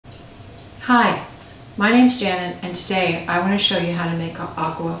Hi, my name's Janet, and today I want to show you how to make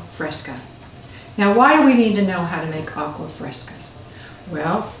agua fresca. Now, why do we need to know how to make agua frescas?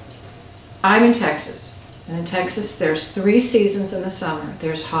 Well, I'm in Texas, and in Texas there's 3 seasons in the summer.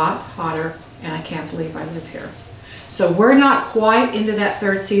 There's hot, hotter, and I can't believe I live here. So we're not quite into that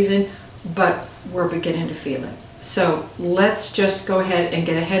 3rd season, but we're beginning to feel it. So let's just go ahead and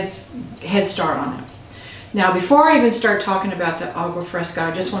get a head start on it. Now, before I even start talking about the agua fresca,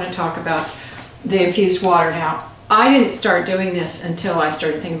 I just want to talk about the infused water. Now, I didn't start doing this until I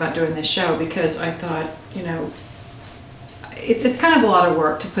started thinking about doing this show, because I thought, you know, it's kind of a lot of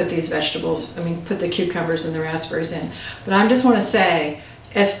work to put these vegetables, put the cucumbers and the raspberries in. But I just want to say,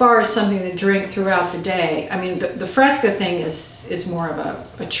 as far as something to drink throughout the day, the fresca thing is more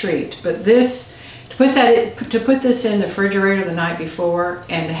of a treat. But this, to put this in the refrigerator the night before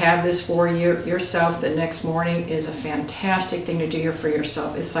and to have this for yourself the next morning is a fantastic thing to do for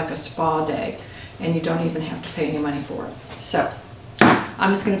yourself. It's like a spa day, and you don't even have to pay any money for it. So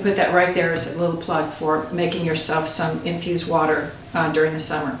I'm just going to put that right there as a little plug for making yourself some infused water during the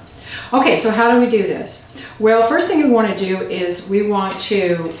summer. Okay, so how do we do this? Well, first thing we want to do is we want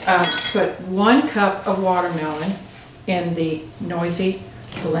to put 1 cup of watermelon in the noisy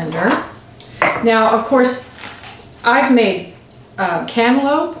blender. Now, of course, I've made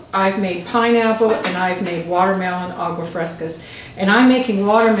cantaloupe, I've made pineapple, and I've made watermelon agua frescas. And I'm making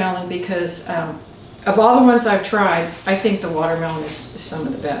watermelon because of all the ones I've tried, I think the watermelon is some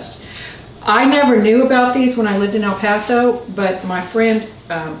of the best. I never knew about these when I lived in El Paso, but my friend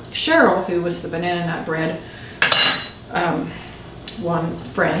Cheryl, who was the banana nut bread one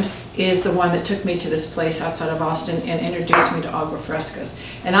friend, is the one that took me to this place outside of Austin and introduced me to agua frescas.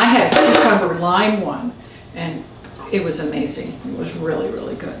 And I had a cucumber lime one, and it was amazing. It was really,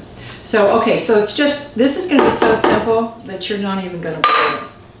 really good. So, okay, so it's just, this is going to be so simple that you're not even going to believe it.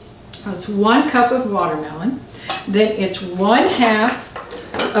 It's 1 cup of watermelon, then it's 1/2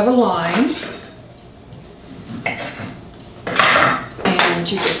 of a lime,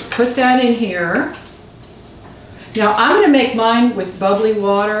 and you just put that in here. Now, I'm going to make mine with bubbly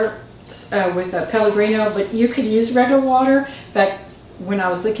water, with a Pellegrino, but you could use regular water. In fact, when I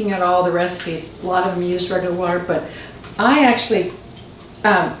was looking at all the recipes, a lot of them used regular water, but I actually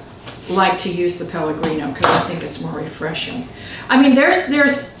like to use the Pellegrino because I think it's more refreshing. There's,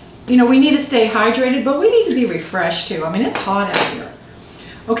 you know, we need to stay hydrated, but we need to be refreshed too. It's hot out here.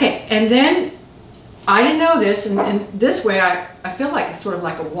 Okay, and then I didn't know this, and this way I feel like it's sort of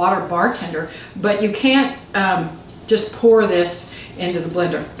like a water bartender, but you can't just pour this into the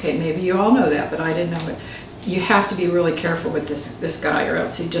blender. Okay, maybe you all know that, but I didn't know it. You have to be really careful with this guy, or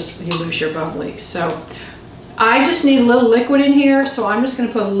else you lose your bubbly. So I just need a little liquid in here, so I'm just going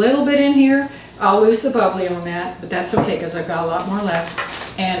to put a little bit in here. I'll lose the bubbly on that, but that's okay because I've got a lot more left.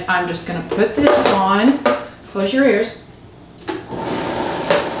 And I'm just going to put this on. Close your ears.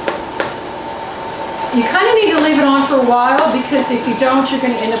 You kind of need to leave it on for a while, because if you don't, you're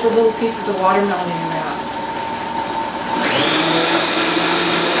going to end up with little pieces of watermelon in your mouth.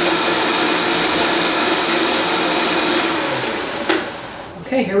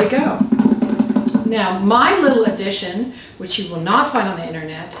 Okay, here we go. Now, my little addition, which you will not find on the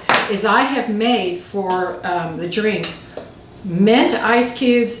internet, is I have made for the drink mint ice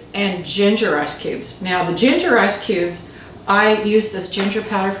cubes and ginger ice cubes. Now, the ginger ice cubes, I use this ginger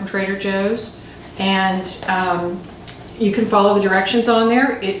powder from Trader Joe's, and you can follow the directions on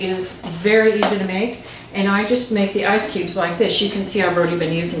there. It is very easy to make, and I just make the ice cubes like this. You can see I've already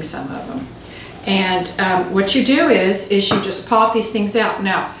been using some of them. And what you do is you just pop these things out.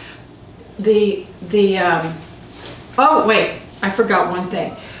 Now, oh wait, I forgot one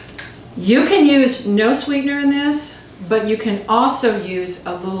thing. You can use no sweetener in this, but you can also use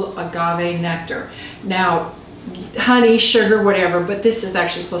a little agave nectar. Now, honey, sugar, whatever, but this is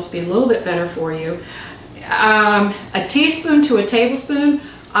actually supposed to be a little bit better for you. A teaspoon to a tablespoon.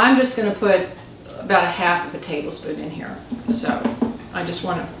 I'm just going to put about 1/2 of a tablespoon in here. So I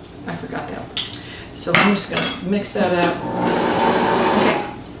forgot that. So I'm just going to mix that up. Okay.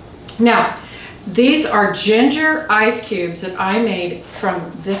 Now, these are ginger ice cubes that I made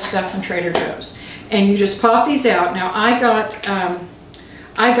from this stuff from Trader Joe's. And you just pop these out. Now, I got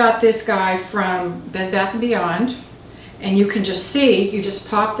this guy from Bed Bath & Beyond. And you can just see, you just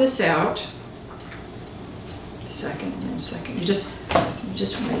pop this out. Second. You just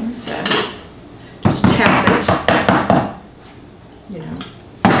rinse it. Just tap it. You know,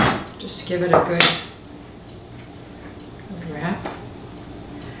 just to give it a good wrap.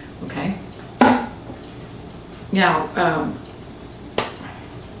 Okay. Now,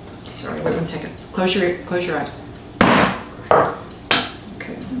 sorry, wait 1 second. Close your eyes.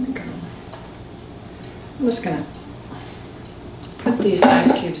 Okay, let me go. I'm just gonna put these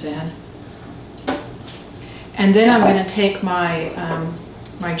ice cubes in. And then I'm gonna take my,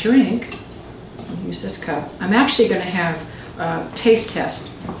 my drink, I'll use this cup. I'm actually gonna have a taste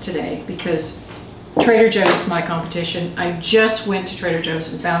test today because Trader Joe's is my competition. I just went to Trader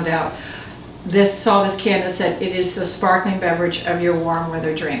Joe's and found out saw this can that said it is the sparkling beverage of your warm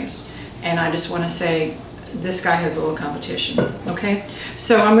weather dreams. And I just want to say this guy has a little competition. Okay,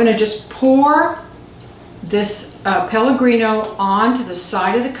 so I'm going to just pour this Pellegrino onto the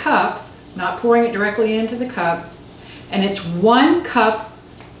side of the cup, not pouring it directly into the cup, and it's 1 cup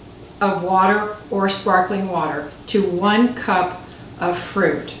of water or sparkling water to 1 cup of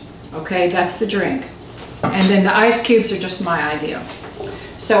fruit. Okay, that's the drink. And then the ice cubes are just my idea.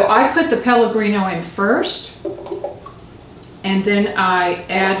 So I put the Pellegrino in first, and then I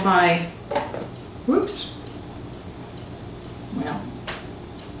add my, whoops, well,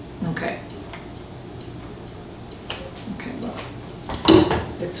 okay. Okay, well,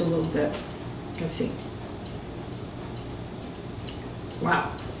 it's a little bit, let's see.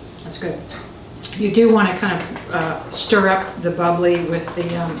 Wow, that's good. You do want to kind of stir up the bubbly with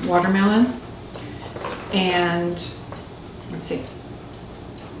the watermelon. And let's see.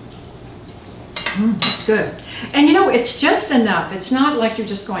 That's good. And you know, it's just enough. It's not like you're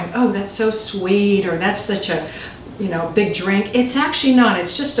just going, oh, that's so sweet, or that's such a, you know, big drink. It's actually not.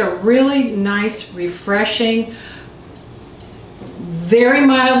 It's just a really nice, refreshing, very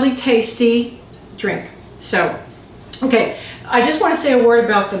mildly tasty drink. So, okay. I just want to say a word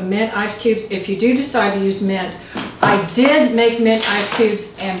about the mint ice cubes. If you do decide to use mint, I did make mint ice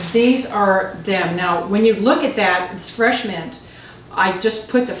cubes, and these are them. Now, when you look at that, it's fresh mint. I just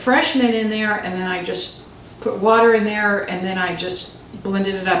put the fresh mint in there, and then I just put water in there, and then I just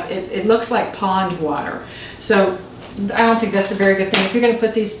blended it up. It looks like pond water. So I don't think that's a very good thing. If you're going to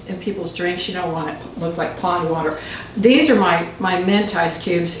put these in people's drinks, you don't want it to look like pond water. These are my mint ice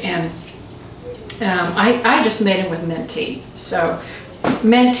cubes, and I just made them with mint tea. So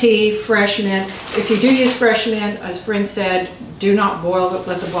mint tea, fresh mint. If you do use fresh mint, as Friend said, do not boil it,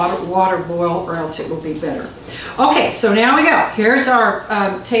 let the water boil, or else it will be bitter. Okay, so now we go. Here's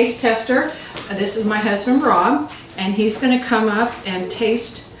our taste tester. This is my husband Rob, and he's going to come up and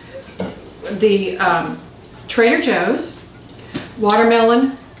taste the Trader Joe's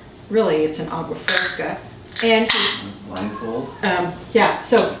watermelon. Really, it's an agua fresca. And blindfold? Yeah,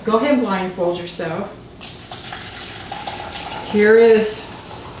 so go ahead and blindfold yourself. Here is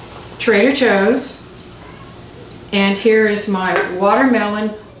Trader Joe's, and here is my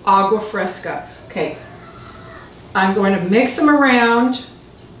watermelon agua fresca. Okay, I'm going to mix them around.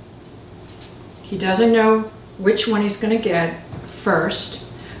 He doesn't know which one he's going to get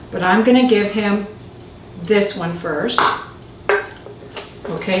first, but I'm going to give him this one first.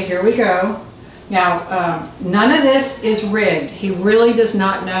 Okay, here we go. Now, none of this is rigged. He really does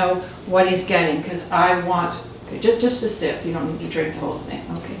not know what he's getting, because I want, just a sip. You don't need to drink the whole thing.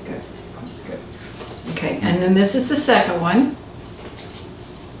 Okay, good. That's good. Okay, and then this is the second one.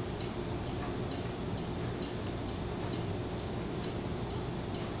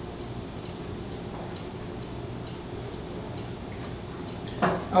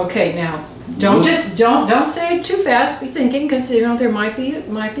 Okay, now don't say it too fast. Be thinking, because you know there might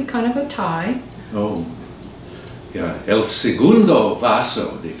be kind of a tie. Oh, yeah. El segundo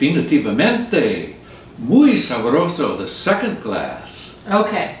vaso, definitivamente muy sabroso. The second glass.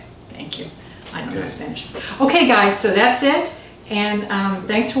 Okay, thank you. I don't know Spanish. Okay, guys, so that's it. And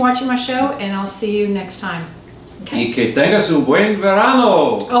thanks for watching my show, and I'll see you next time. Okay. Y que tengas un buen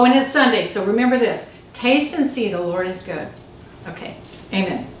verano. Oh, and it's Sunday, so remember this: taste and see the Lord is good. Okay.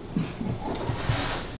 Amen.